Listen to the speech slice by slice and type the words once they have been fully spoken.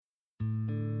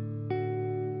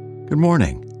Good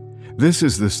morning. This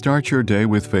is the Start Your Day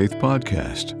with Faith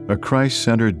podcast, a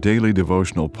Christ-centered daily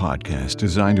devotional podcast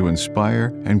designed to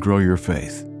inspire and grow your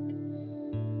faith.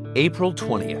 April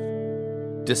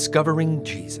 20th, Discovering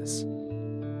Jesus.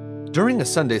 During a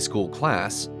Sunday school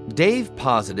class, Dave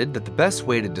posited that the best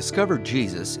way to discover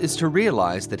Jesus is to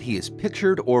realize that he is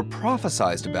pictured or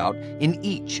prophesied about in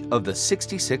each of the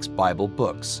 66 Bible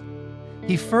books.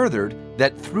 He furthered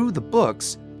that through the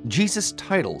books, Jesus'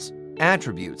 titles,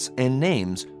 attributes, and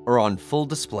names are on full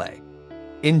display.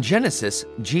 In Genesis,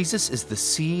 Jesus is the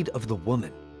seed of the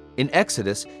woman. In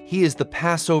Exodus, he is the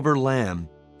Passover lamb.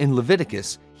 In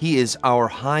Leviticus, he is our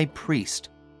high priest.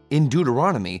 In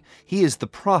Deuteronomy, he is the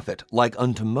prophet like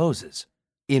unto Moses.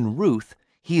 In Ruth,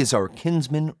 he is our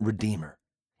kinsman redeemer.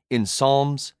 In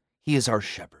Psalms, he is our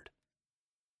shepherd.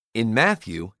 In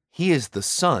Matthew, he is the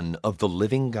Son of the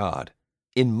living God.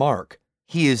 In Mark,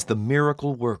 he is the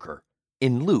miracle worker.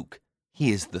 In Luke,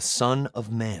 he is the Son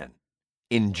of Man.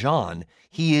 In John,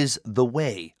 he is the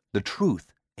way, the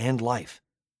truth, and life.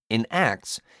 In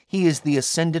Acts, he is the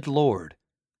ascended Lord.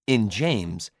 In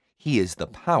James, he is the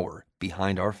power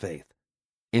behind our faith.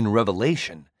 In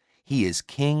Revelation, he is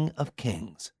King of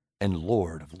kings and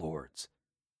Lord of lords.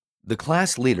 The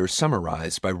class leader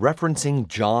summarized by referencing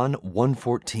John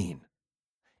 1:14.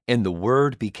 And the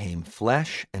Word became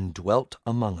flesh and dwelt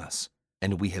among us,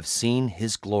 and we have seen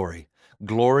his glory,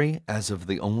 glory as of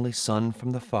the only Son from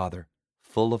the Father,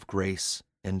 full of grace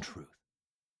and truth.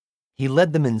 He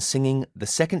led them in singing the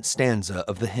second stanza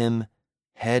of the hymn,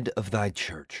 Head of Thy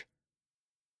Church.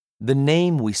 The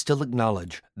name we still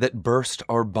acknowledge that burst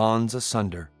our bonds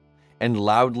asunder, and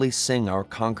loudly sing our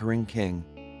conquering King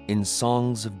in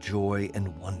songs of joy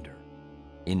and wonder.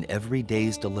 In every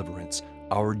day's deliverance,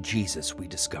 our Jesus we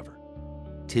discover.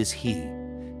 'Tis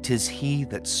he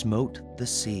that smote the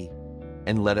sea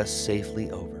and led us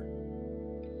safely over.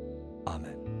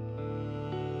 Amen.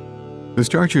 The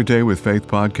Start Your Day with Faith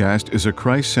podcast is a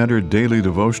Christ-centered daily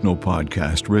devotional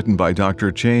podcast written by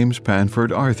Dr. James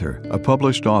Panford Arthur, a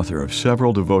published author of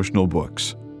several devotional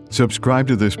books. Subscribe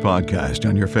to this podcast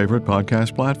on your favorite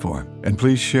podcast platform, and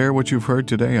please share what you've heard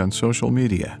today on social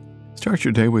media. Start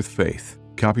your day with faith.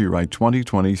 Copyright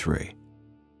 2023.